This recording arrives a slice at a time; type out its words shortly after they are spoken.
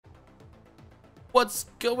What's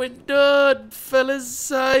going on, fellas?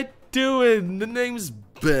 How you doing? The name's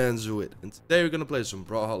Banzuit, and today we're gonna play some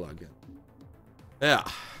Brawlhalla again. Yeah.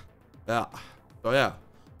 So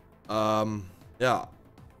yeah.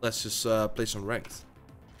 Let's just play some ranked.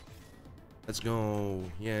 Let's go.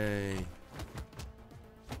 Yay.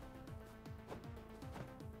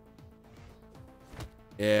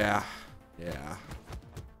 Yeah.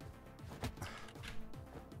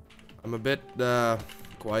 I'm a bit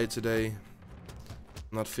quiet today.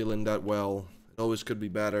 Not feeling that well. It always could be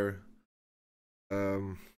better.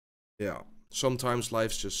 Yeah. Sometimes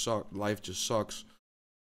life just sucks.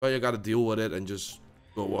 But you gotta deal with it and just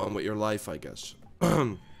go on with your life, I guess.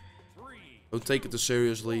 Don't take it too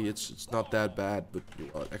seriously. It's not that bad, but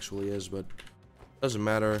well, it actually is. But doesn't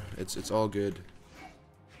matter. It's all good.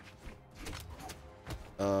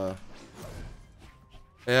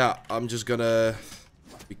 Yeah, I'm just gonna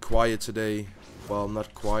be quiet today. Well,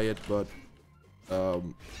 not quiet, but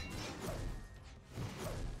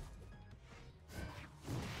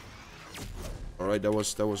alright, that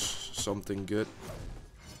was something good.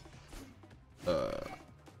 I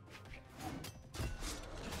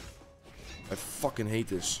fucking hate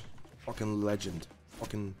this. Fucking legend.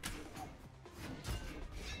 Fucking.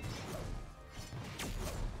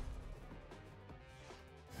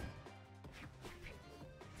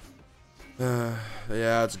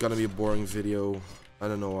 Yeah, it's gonna be a boring video. I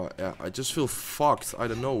don't know. Yeah, I just feel fucked. I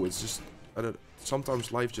don't know. It's just,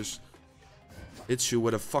 sometimes life just hits you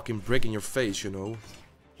with a fucking brick in your face, you know.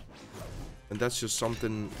 And that's just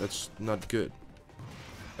something that's not good.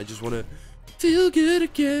 I just wanna feel good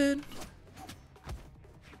again.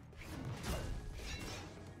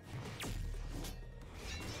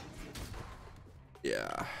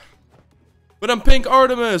 Yeah. But I'm Pink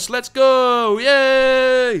Artemis. Let's go.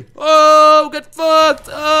 Yay. Oh, get fucked.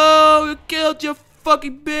 Oh, you killed your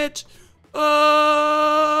fucking bitch.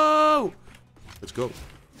 Oh. Let's go.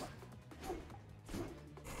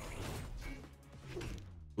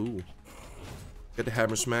 Ooh. Get the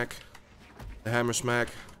hammer smack. The hammer smack.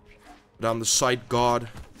 But I'm the side god.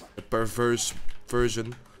 The perverse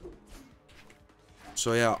version.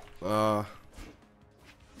 So yeah. Whoa.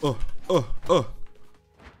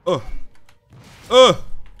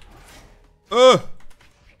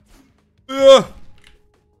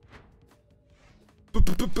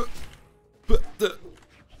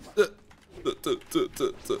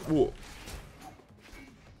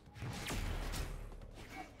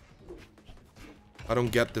 I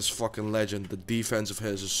don't get this fucking legend. The defense of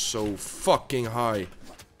his is so fucking high.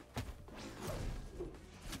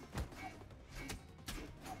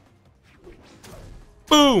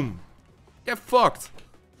 Boom! Get fucked!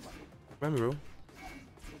 Remember, bro.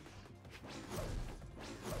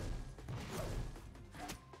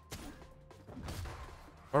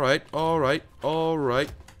 Alright.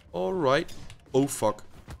 Oh, fuck.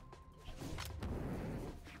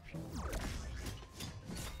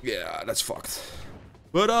 Yeah, that's fucked.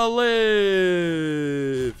 But I'll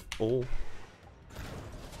live! Oh.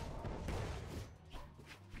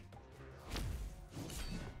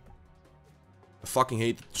 I fucking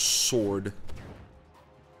hate the sword.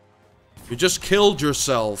 You just killed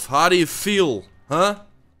yourself. How do you feel? Huh?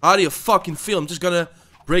 How do you fucking feel? I'm just gonna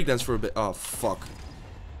breakdance for a bit. Oh, fuck.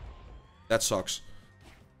 That sucks.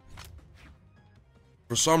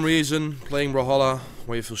 For some reason, playing Brawlhalla,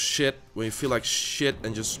 when you feel shit, when you feel like shit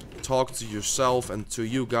and just talk to yourself and to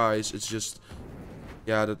you guys, it's just,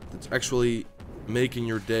 yeah, it's actually making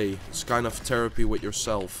your day. It's kind of therapy with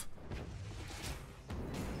yourself.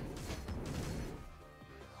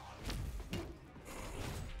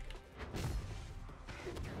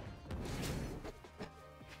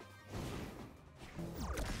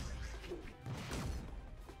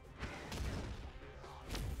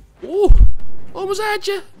 Ooh! Almost at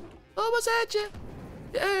you! Almost at you!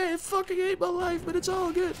 Yeah, I fucking hate my life, but it's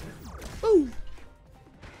all good. Ooh!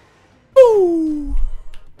 Ooh!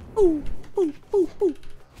 Ooh! Ooh! Ooh! Ooh!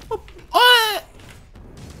 Ooh! Ah!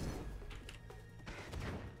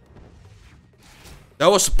 That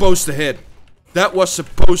was supposed to hit. That was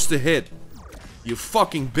supposed to hit. You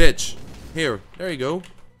fucking bitch. Here. There you go.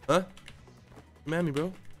 Huh? Come at me,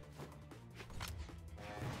 bro.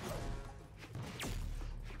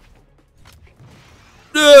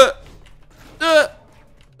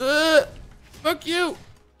 Fuck you!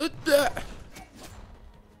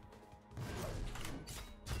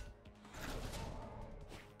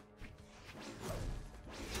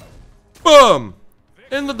 Boom!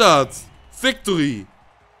 Inderdaad. Victory.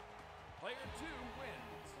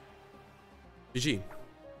 GG.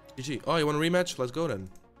 GG. Oh, you want a rematch? Let's go then.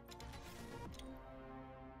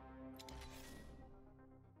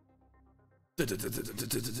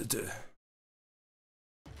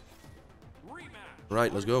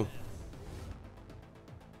 Right, let's go.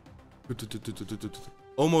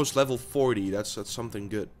 Almost level 40. That's something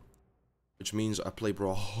good. Which means I play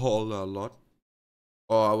Brawlhalla a lot.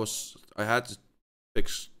 Oh, I had to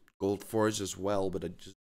fix Gold Forge as well, but I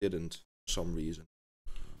just didn't for some reason.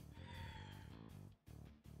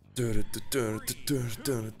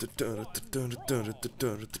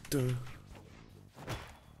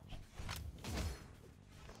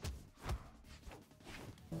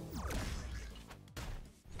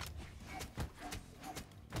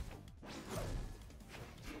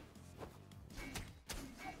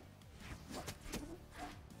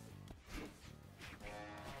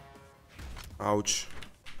 Ouch.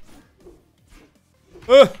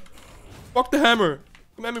 Fuck the hammer.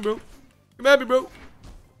 Come at me, bro. Come at me, bro.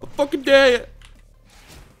 I'll fucking dare you.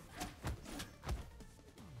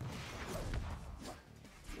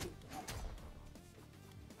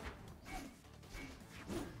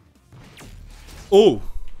 Oh.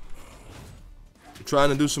 You trying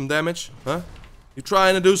to do some damage? Huh? You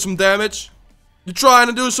trying to do some damage? You trying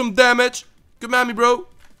to do some damage? Come at me, bro.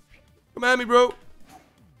 Come at me, bro.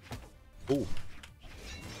 Oh.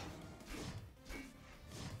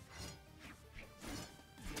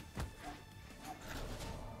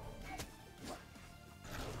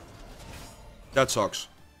 That sucks.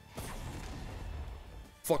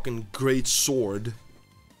 Fucking great sword.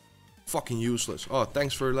 Fucking useless. Oh,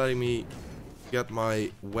 thanks for letting me get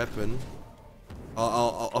my weapon.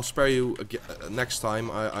 I'll spare you next time.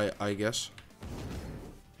 I guess.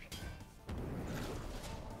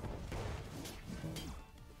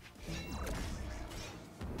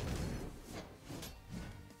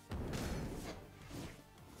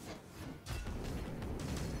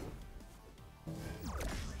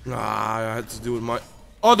 Ah, I had to do it my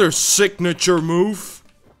other signature move.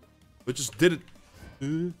 But just did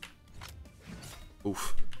it.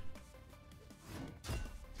 Oof.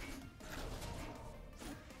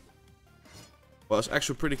 Well, it's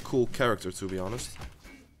actually a pretty cool character, to be honest.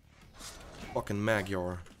 Fucking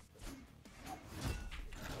Magyar.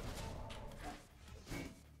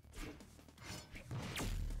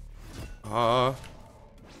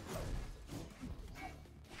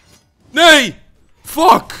 Nay!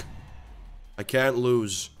 Fuck! I can't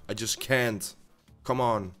lose. I just can't. Come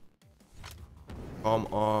on. Come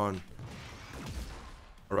on.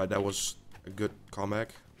 Alright, that was a good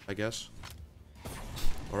comeback, I guess.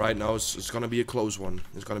 Alright, now it's gonna be a close one.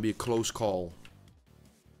 It's gonna be a close call.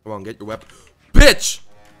 Come on, get your weapon. Bitch!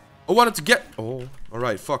 I wanted to get... Oh,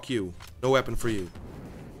 alright, fuck you. No weapon for you.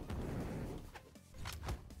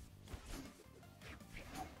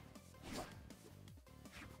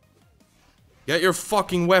 Get your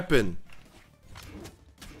fucking weapon.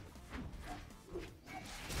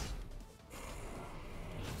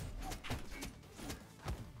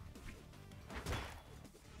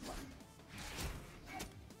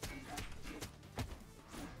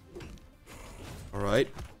 Alright.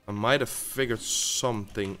 I might have figured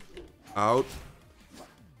something out.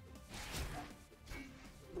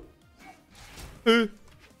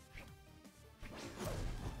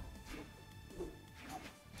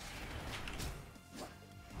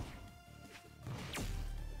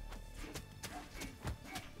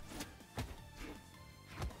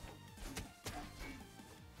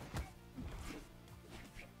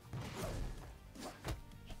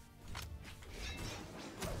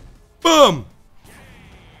 Boom!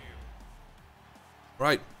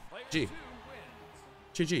 Right. G.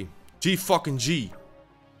 GG. G fucking G.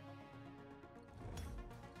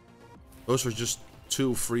 Those were just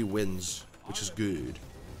 2 free wins, which is good.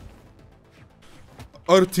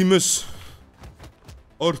 Artemis.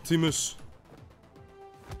 Artemis.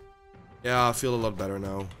 Yeah, I feel a lot better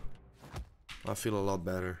now. I feel a lot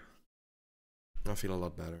better. I feel a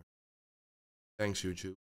lot better. Thanks,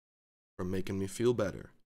 YouTube, for making me feel better.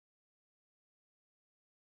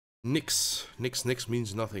 Nix. Nix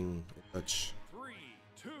means nothing in Dutch. 3,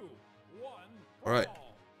 2, 1. Alright.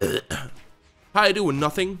 How you doing,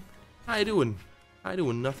 nothing? How you doing? How you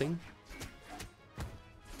doing, nothing?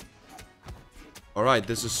 Alright,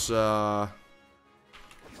 this is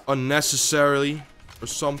unnecessarily or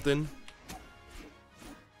something.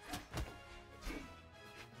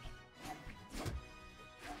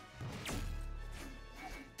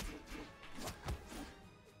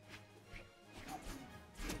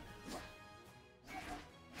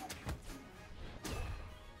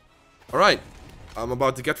 Alright, I'm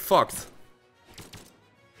about to get fucked.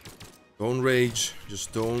 Don't rage,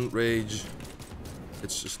 just don't rage.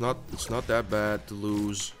 It's not that bad to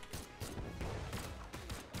lose.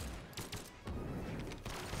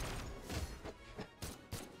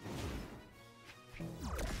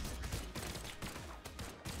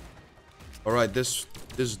 Alright, this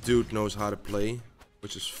dude knows how to play,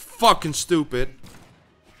 which is fucking stupid.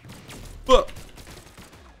 But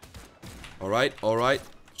alright, alright.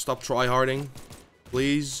 Stop tryharding.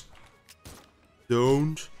 Please.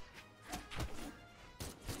 Don't.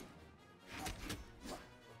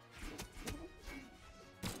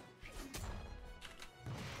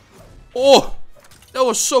 Oh! That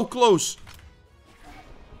was so close.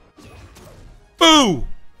 Boo!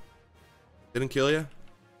 Didn't kill ya?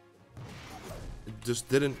 It just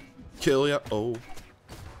didn't kill ya. Oh.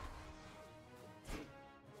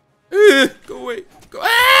 Go away. Go,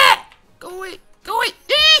 go away. Go away.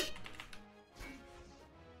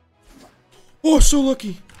 Oh, so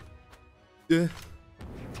lucky. Yeah.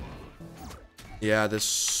 Yeah,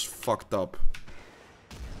 this fucked up.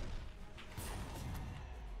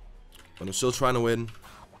 But I'm still trying to win.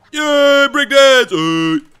 Yay,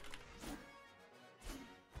 breakdance!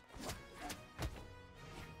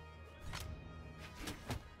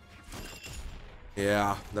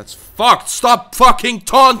 Yeah, that's fucked. Stop fucking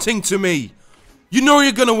taunting to me. You know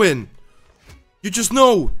you're gonna win. You just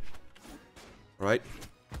know. Alright.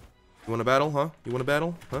 You wanna battle, huh? You wanna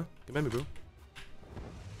battle? Huh? Come at me, bro.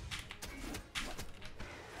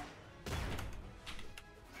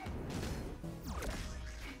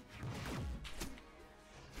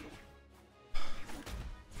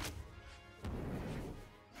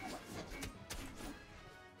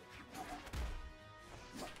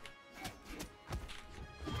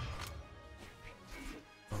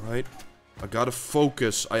 Alright. I gotta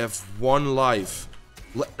focus. I have one life.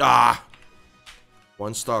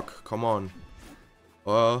 One stock. Come on.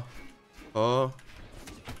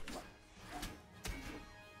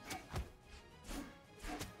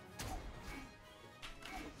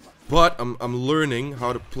 But I'm learning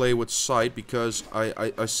how to play with sight because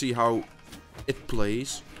I see how it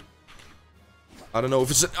plays. I don't know if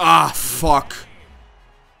it's fuck.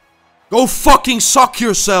 Go fucking suck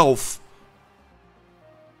yourself.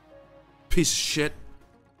 Piece of shit.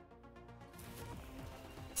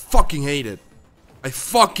 Fucking hate it. I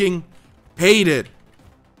fucking hate it.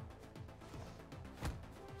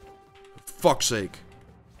 For fuck's sake.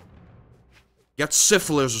 Get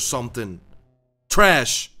syphilis or something.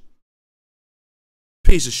 Trash.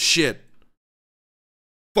 Piece of shit.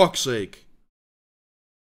 Fuck's sake.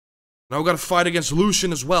 Now we gotta fight against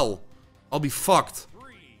Lucian as well. I'll be fucked.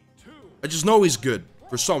 I just know he's good.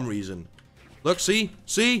 For some reason. Look, see?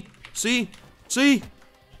 See? See? See?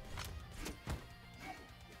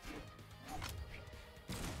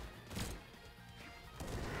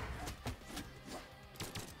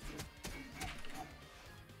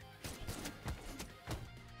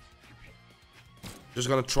 Just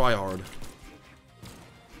gonna try hard.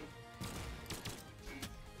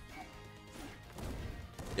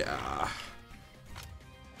 Yeah.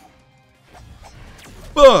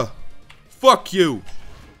 Fuck you.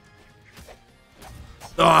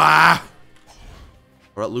 Alright,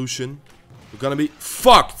 Lucian. We're gonna be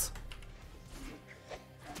fucked.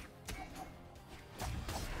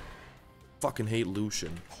 Fucking hate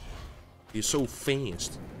Lucian. He's so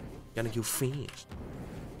fast. Gotta go fast.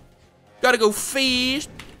 Gotta go fast.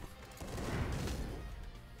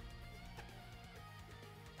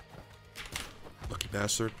 Lucky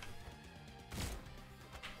bastard.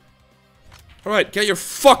 Alright, get your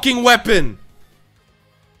fucking weapon.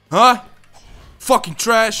 Huh? Fucking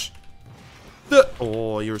trash.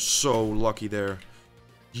 Oh, you're so lucky there.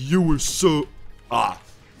 You were so... For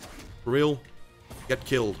real? Get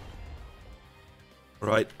killed.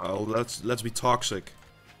 Alright, let's be toxic.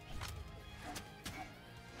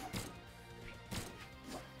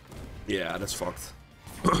 Yeah, that's fucked.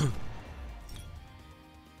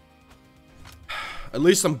 At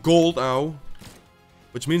least I'm gold now.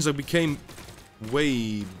 Which means I became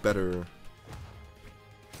way better.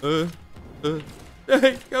 Hey,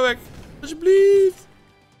 go back. Just please.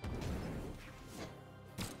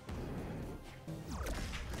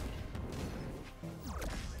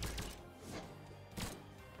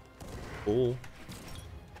 Oh.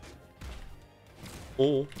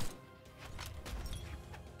 Oh.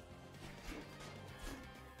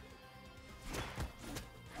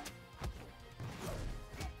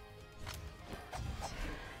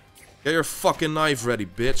 Get your fucking knife ready,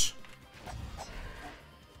 bitch.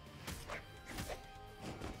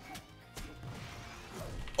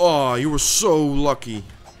 Oh, you were so lucky.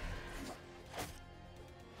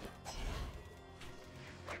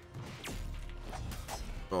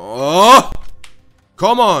 Oh!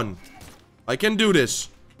 Come on! I can do this.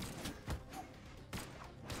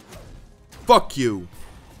 Fuck you.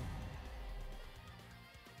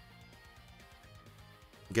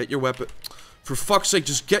 Get your weapon. For For fuck's sake,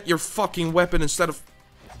 just get your fucking weapon instead of...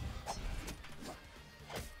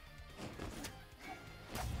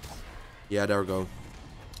 Yeah, there we go.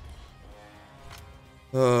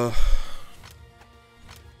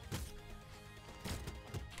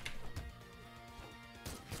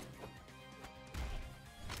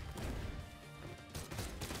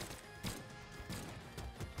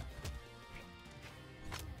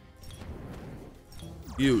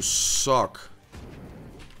 You suck.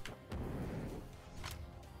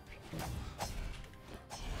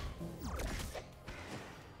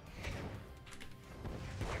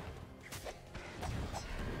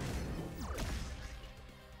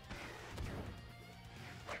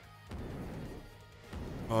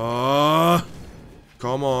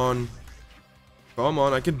 Come on. Come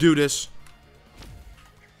on, I can do this.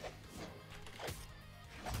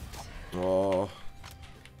 Oh.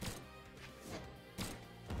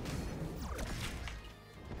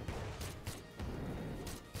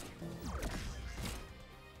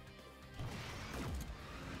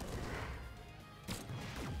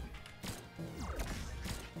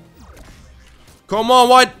 Come on,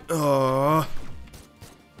 what?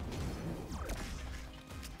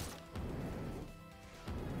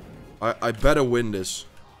 I better win this.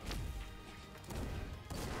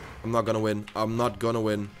 I'm not gonna win. I'm not gonna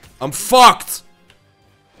win. I'm fucked!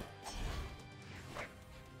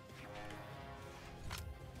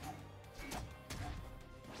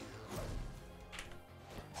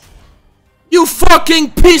 You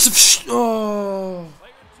fucking piece of sh- Oh.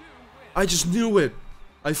 I just knew it.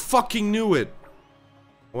 I fucking knew it.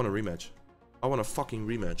 I want a rematch. I want a fucking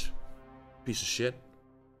rematch. Piece of shit.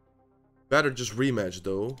 Better just rematch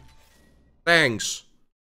though. Thanks.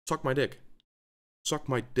 Suck my dick. Suck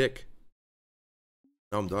my dick.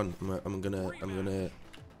 Now I'm done. I'm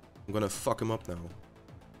gonna fuck him up now.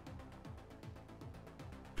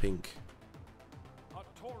 Pink.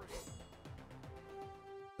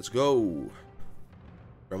 Let's go.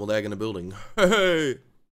 Scrambled egg in the building. Hey.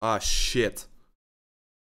 Ah shit.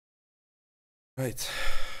 Right.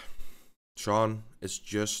 Sean, it's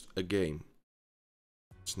just a game.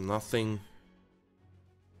 It's nothing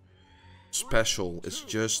special. It's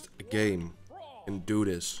just a game. You can do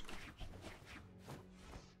this.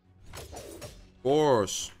 Of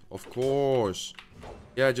course. Of course.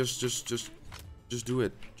 Yeah, just do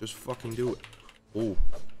it. Just fucking do it. Oh.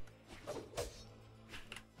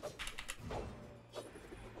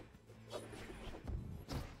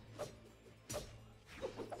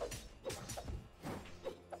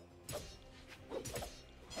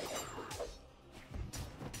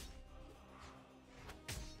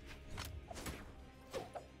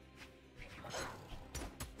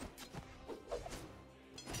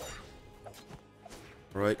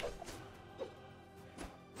 Right.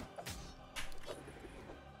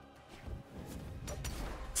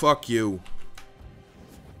 Fuck you.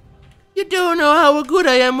 You don't know how good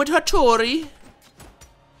I am with Hattori.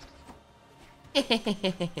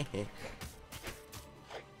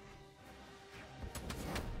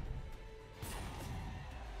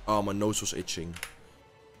 Oh, my nose was itching.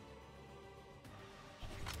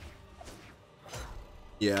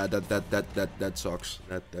 Yeah, that sucks.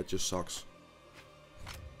 That just sucks.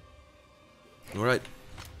 Alright.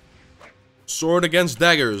 Sword against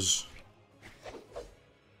daggers.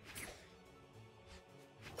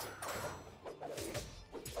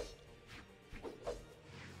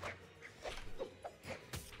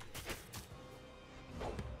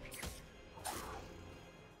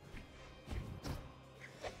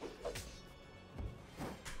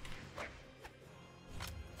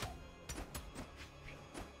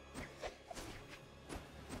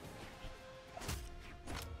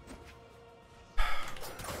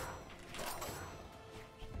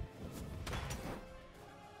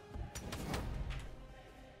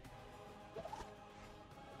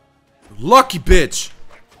 Lucky bitch!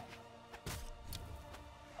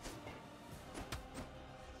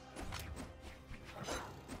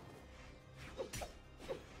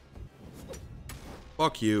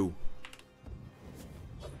 Fuck you.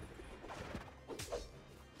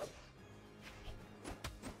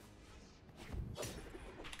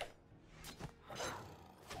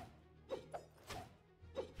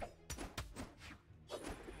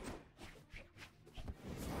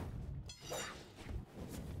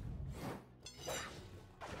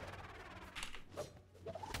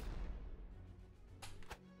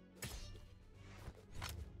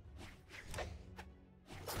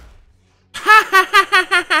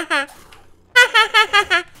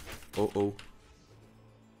 Uh-oh.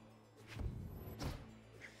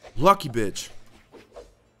 Lucky bitch.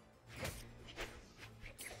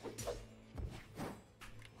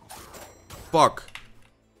 fuck.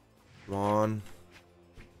 Come on.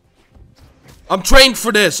 I'm trained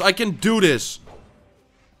for this. I can do this.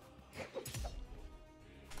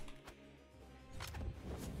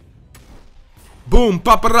 Boom.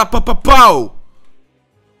 Pa-pa-ra-pa-pa-pow.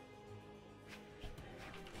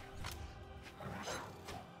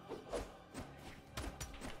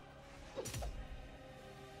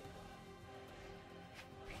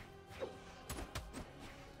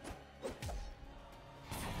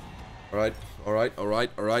 Alright, alright,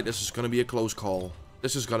 alright, alright. This is gonna be a close call.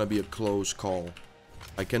 This is gonna be a close call.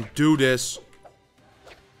 I can do this.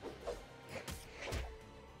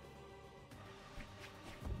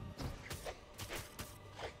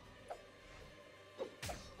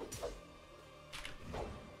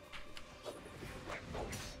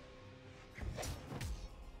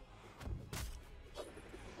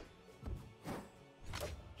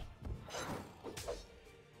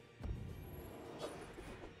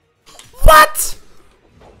 What?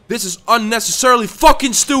 This is unnecessarily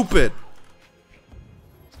fucking stupid.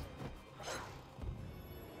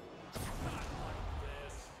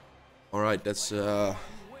 Alright, that's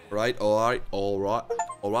alright,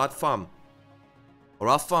 alright, fam.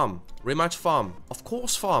 Alright, fam. Rematch, fam. Of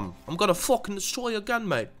course, fam. I'm gonna fucking destroy you again,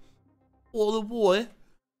 mate. What a boy.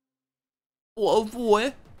 What a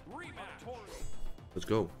boy. Let's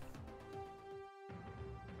go.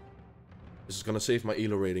 This is gonna save my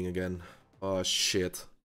elo rating again. Oh shit.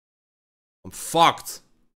 I'm fucked.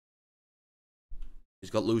 He's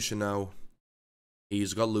got Lucian now.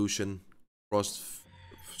 He's got Lucian. Frost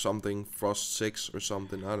something. Frost 6 or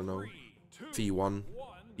something. I don't know. V1.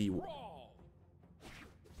 V1.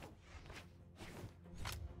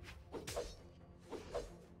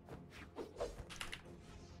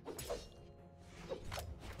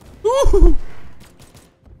 Woohoo!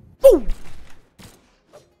 Woo!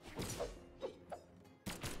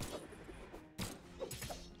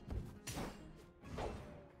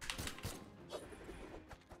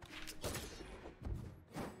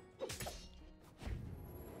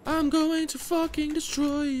 I'm going to fucking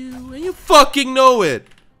destroy you, and you fucking know it!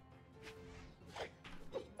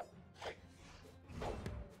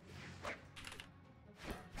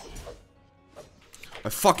 I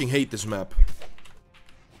fucking hate this map.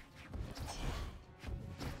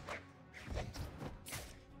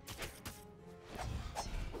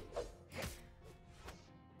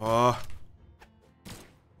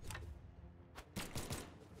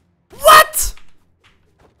 What?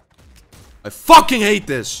 I fucking hate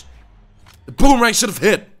this. The boomerang should have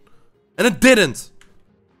hit, and it didn't.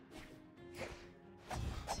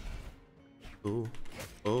 Oh,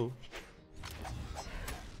 oh.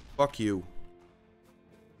 Fuck you.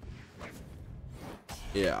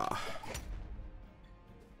 Yeah.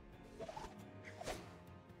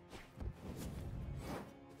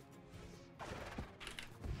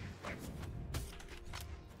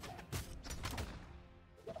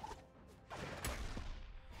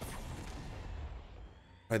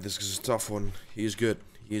 Alright, this is a tough one. He's good.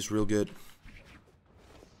 He's real good.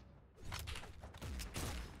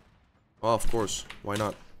 Oh, of course. Why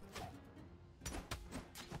not?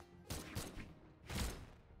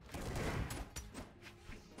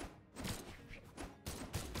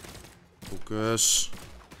 Focus.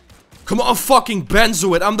 Come on, fucking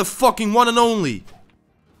benzo it. I'm the fucking one and only.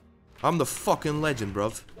 I'm the fucking legend,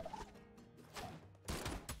 bruv.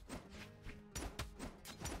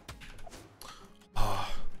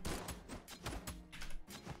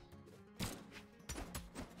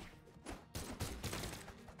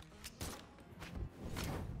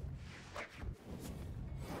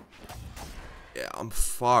 Yeah, I'm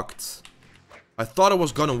fucked. I thought I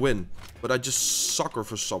was gonna win, but I just sucker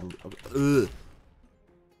for some. Ugh.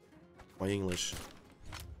 My English.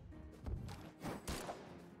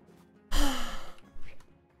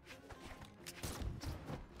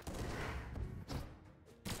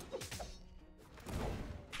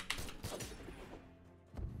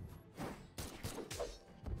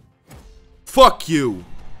 Fuck you.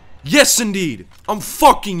 Yes, indeed. I'm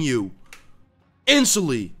fucking you.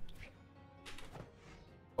 Instantly.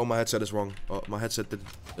 Oh, my headset is wrong. Oh, my headset did.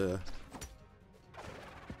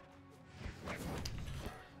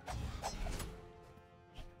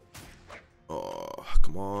 Oh,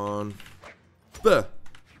 come on. Buh.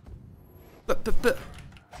 Buh, buh, buh.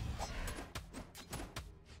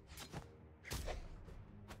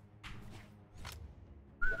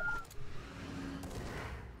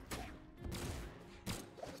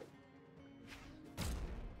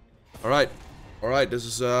 Alright, this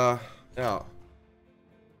is, yeah.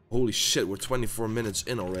 Holy shit, we're 24 minutes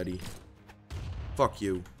in already. Fuck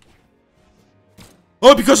you.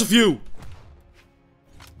 Oh, because of you!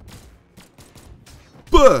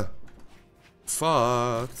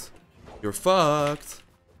 Fucked. You're fucked.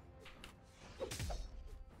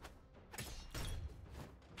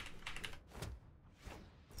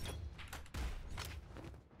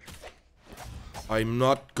 I'm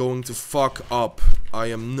not going to fuck up. I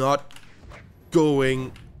am not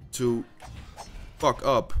going to fuck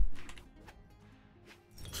up.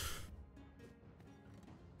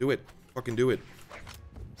 Do it. Fucking do it.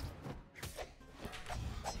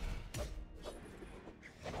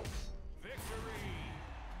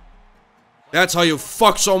 That's how you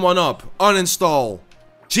fuck someone up. Uninstall.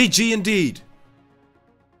 GG indeed.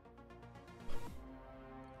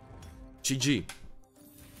 GG.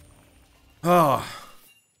 Ah.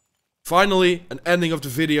 Finally, an ending of the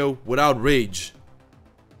video without rage.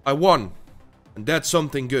 I won. And that's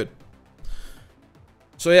something good.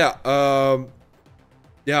 So yeah,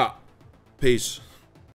 yeah. Peace.